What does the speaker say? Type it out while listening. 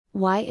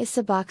Why is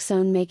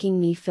Suboxone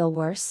making me feel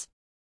worse?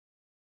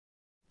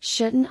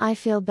 Shouldn't I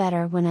feel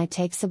better when I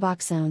take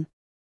Suboxone?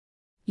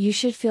 You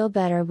should feel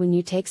better when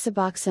you take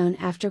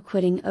Suboxone after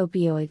quitting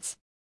opioids.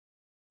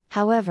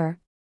 However,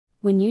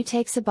 when you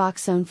take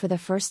Suboxone for the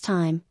first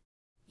time,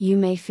 you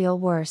may feel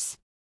worse.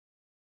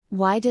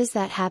 Why does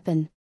that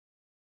happen?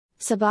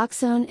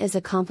 Suboxone is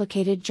a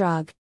complicated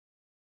drug.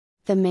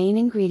 The main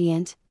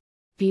ingredient,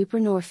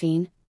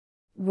 buprenorphine,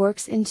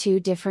 works in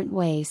two different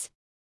ways.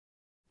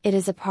 It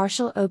is a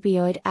partial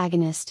opioid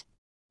agonist,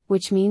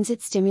 which means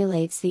it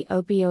stimulates the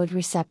opioid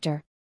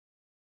receptor.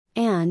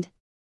 And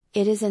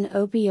it is an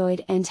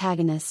opioid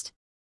antagonist.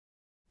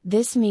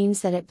 This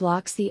means that it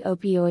blocks the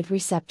opioid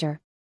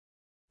receptor.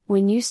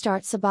 When you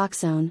start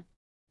Suboxone,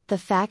 the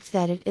fact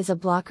that it is a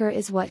blocker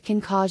is what can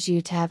cause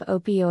you to have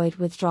opioid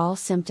withdrawal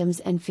symptoms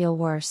and feel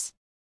worse.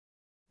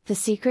 The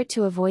secret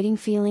to avoiding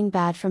feeling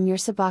bad from your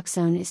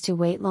Suboxone is to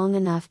wait long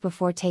enough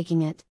before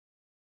taking it.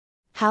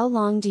 How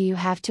long do you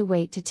have to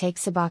wait to take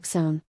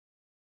Suboxone?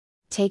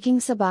 Taking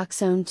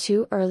Suboxone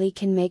too early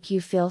can make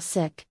you feel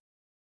sick.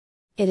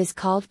 It is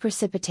called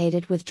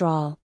precipitated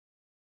withdrawal.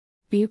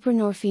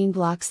 Buprenorphine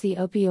blocks the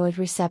opioid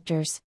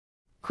receptors,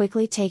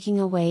 quickly taking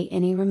away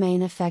any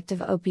remaining effect of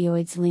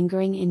opioids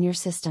lingering in your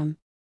system.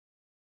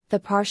 The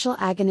partial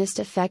agonist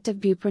effect of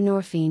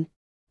buprenorphine,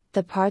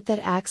 the part that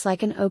acts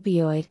like an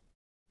opioid,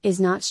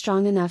 is not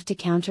strong enough to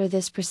counter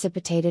this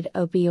precipitated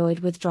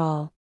opioid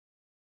withdrawal.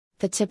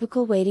 The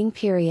typical waiting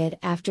period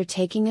after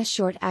taking a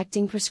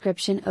short-acting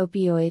prescription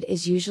opioid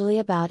is usually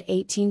about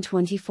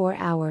 18-24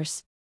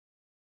 hours.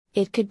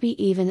 It could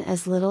be even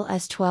as little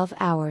as 12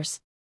 hours.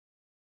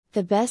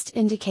 The best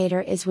indicator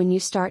is when you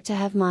start to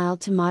have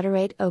mild to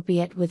moderate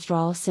opiate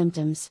withdrawal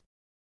symptoms.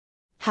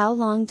 How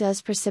long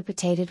does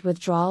precipitated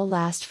withdrawal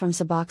last from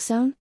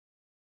Suboxone?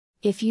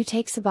 If you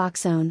take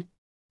Suboxone,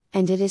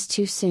 and it is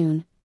too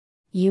soon,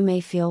 you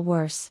may feel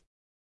worse.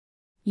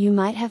 You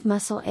might have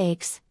muscle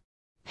aches,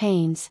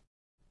 pains,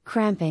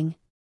 cramping,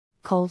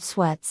 cold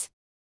sweats.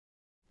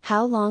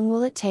 How long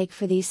will it take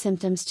for these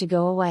symptoms to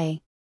go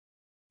away?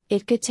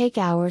 It could take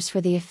hours for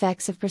the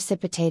effects of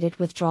precipitated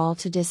withdrawal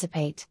to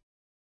dissipate.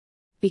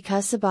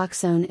 Because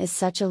Suboxone is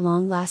such a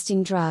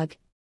long-lasting drug,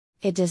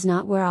 it does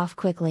not wear off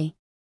quickly.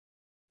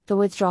 The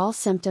withdrawal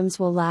symptoms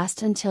will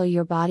last until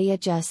your body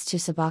adjusts to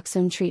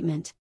Suboxone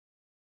treatment.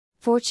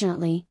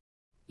 Fortunately,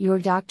 your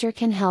doctor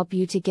can help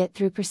you to get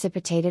through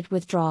precipitated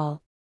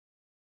withdrawal.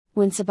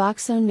 When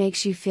Suboxone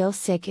makes you feel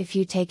sick if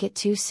you take it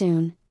too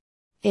soon,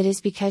 it is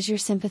because your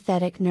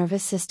sympathetic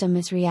nervous system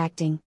is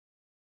reacting.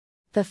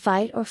 The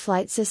fight or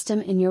flight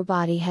system in your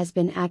body has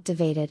been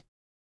activated.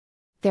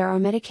 There are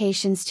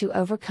medications to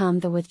overcome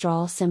the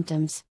withdrawal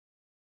symptoms.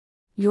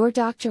 Your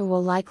doctor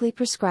will likely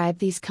prescribe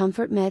these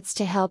comfort meds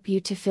to help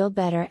you to feel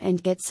better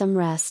and get some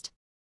rest.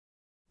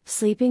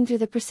 Sleeping through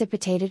the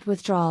precipitated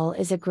withdrawal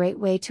is a great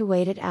way to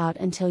wait it out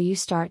until you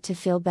start to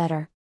feel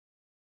better.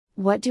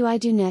 What do I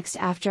do next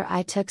after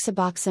I took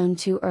Suboxone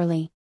too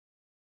early?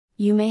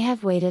 You may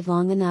have waited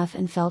long enough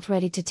and felt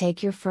ready to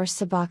take your first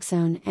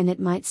Suboxone and it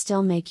might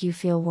still make you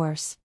feel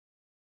worse.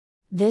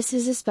 This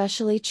is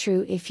especially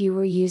true if you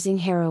were using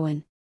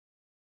heroin.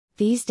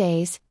 These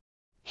days,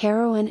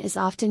 heroin is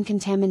often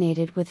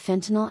contaminated with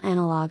fentanyl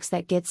analogs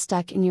that get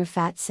stuck in your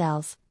fat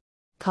cells,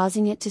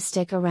 causing it to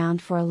stick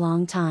around for a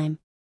long time.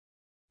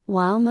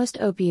 While most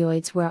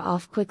opioids wear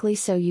off quickly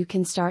so you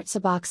can start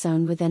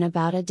Suboxone within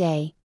about a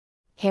day,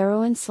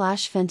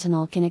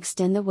 heroin/fentanyl can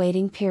extend the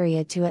waiting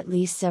period to at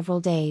least several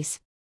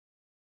days.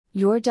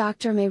 Your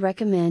doctor may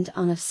recommend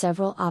one of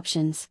several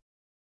options.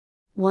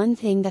 One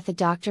thing that the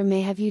doctor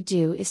may have you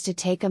do is to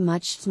take a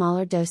much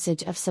smaller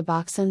dosage of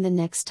Suboxone the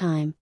next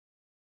time.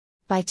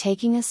 By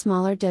taking a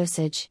smaller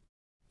dosage,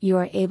 you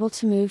are able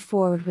to move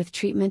forward with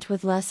treatment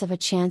with less of a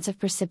chance of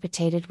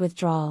precipitated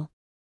withdrawal.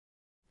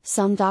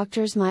 Some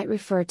doctors might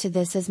refer to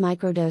this as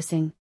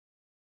microdosing.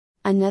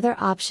 Another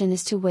option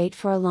is to wait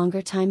for a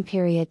longer time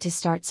period to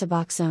start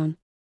Suboxone.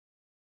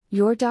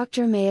 Your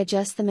doctor may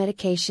adjust the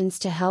medications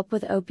to help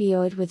with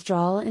opioid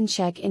withdrawal and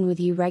check in with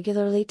you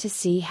regularly to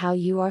see how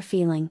you are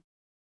feeling.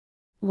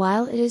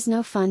 While it is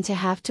no fun to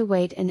have to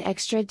wait an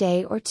extra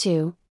day or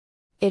two,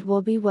 it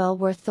will be well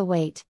worth the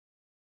wait.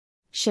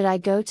 Should I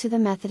go to the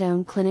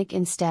methadone clinic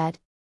instead?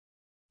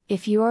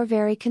 If you are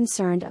very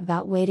concerned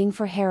about waiting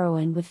for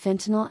heroin with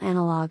fentanyl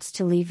analogs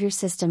to leave your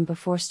system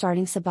before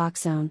starting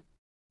Suboxone,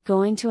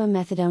 going to a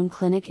methadone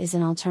clinic is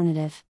an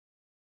alternative.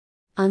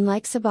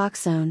 Unlike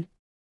Suboxone,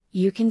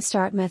 you can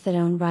start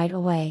methadone right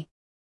away.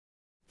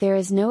 There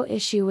is no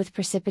issue with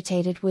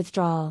precipitated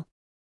withdrawal.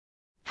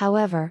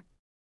 However,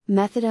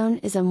 methadone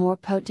is a more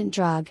potent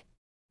drug,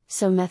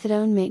 so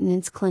methadone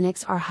maintenance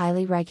clinics are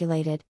highly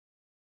regulated.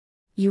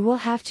 You will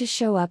have to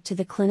show up to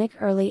the clinic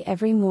early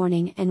every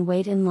morning and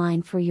wait in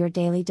line for your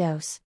daily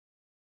dose.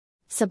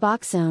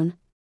 Suboxone,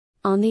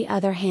 on the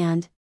other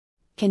hand,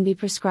 can be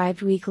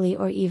prescribed weekly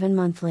or even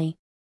monthly.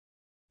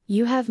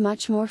 You have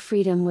much more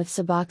freedom with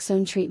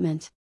Suboxone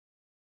treatment.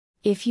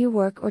 If you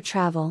work or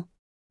travel,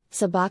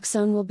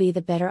 Suboxone will be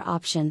the better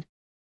option.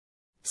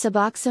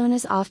 Suboxone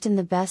is often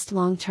the best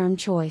long-term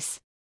choice.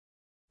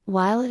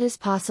 While it is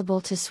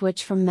possible to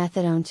switch from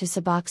methadone to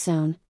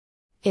Suboxone,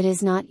 it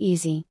is not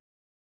easy.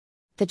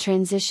 The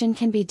transition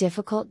can be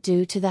difficult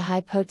due to the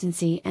high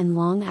potency and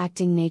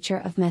long-acting nature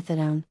of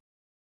methadone.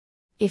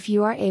 If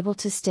you are able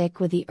to stick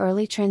with the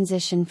early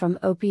transition from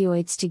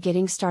opioids to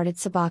getting started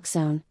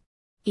Suboxone,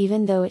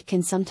 even though it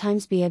can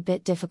sometimes be a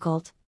bit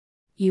difficult,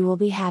 you will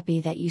be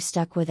happy that you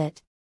stuck with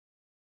it.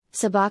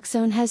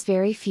 Suboxone has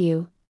very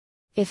few,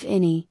 if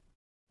any,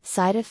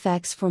 side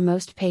effects for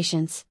most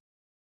patients.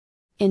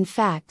 In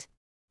fact,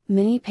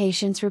 many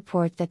patients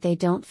report that they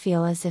don't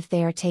feel as if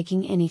they are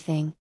taking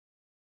anything.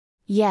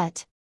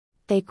 Yet,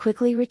 they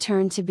quickly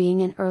return to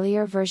being an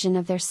earlier version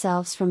of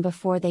themselves from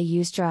before they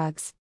use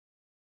drugs.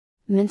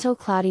 Mental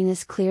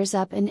cloudiness clears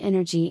up and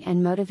energy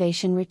and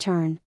motivation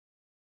return.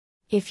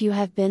 If you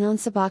have been on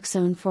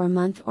Suboxone for a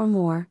month or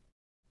more,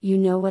 you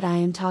know what I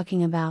am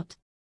talking about.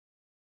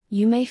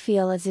 You may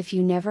feel as if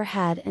you never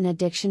had an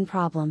addiction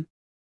problem.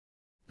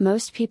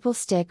 Most people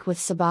stick with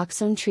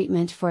Suboxone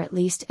treatment for at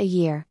least a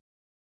year.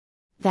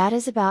 That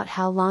is about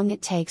how long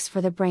it takes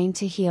for the brain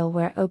to heal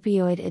where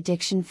opioid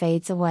addiction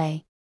fades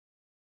away.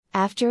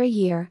 After a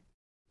year,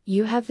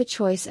 you have the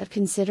choice of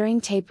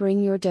considering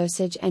tapering your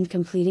dosage and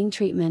completing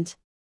treatment,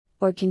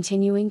 or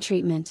continuing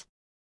treatment.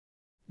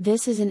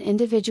 This is an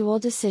individual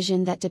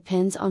decision that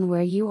depends on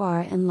where you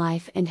are in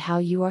life and how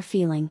you are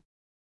feeling.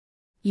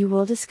 You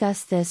will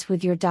discuss this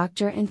with your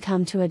doctor and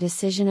come to a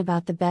decision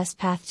about the best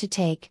path to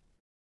take,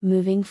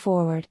 moving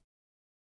forward.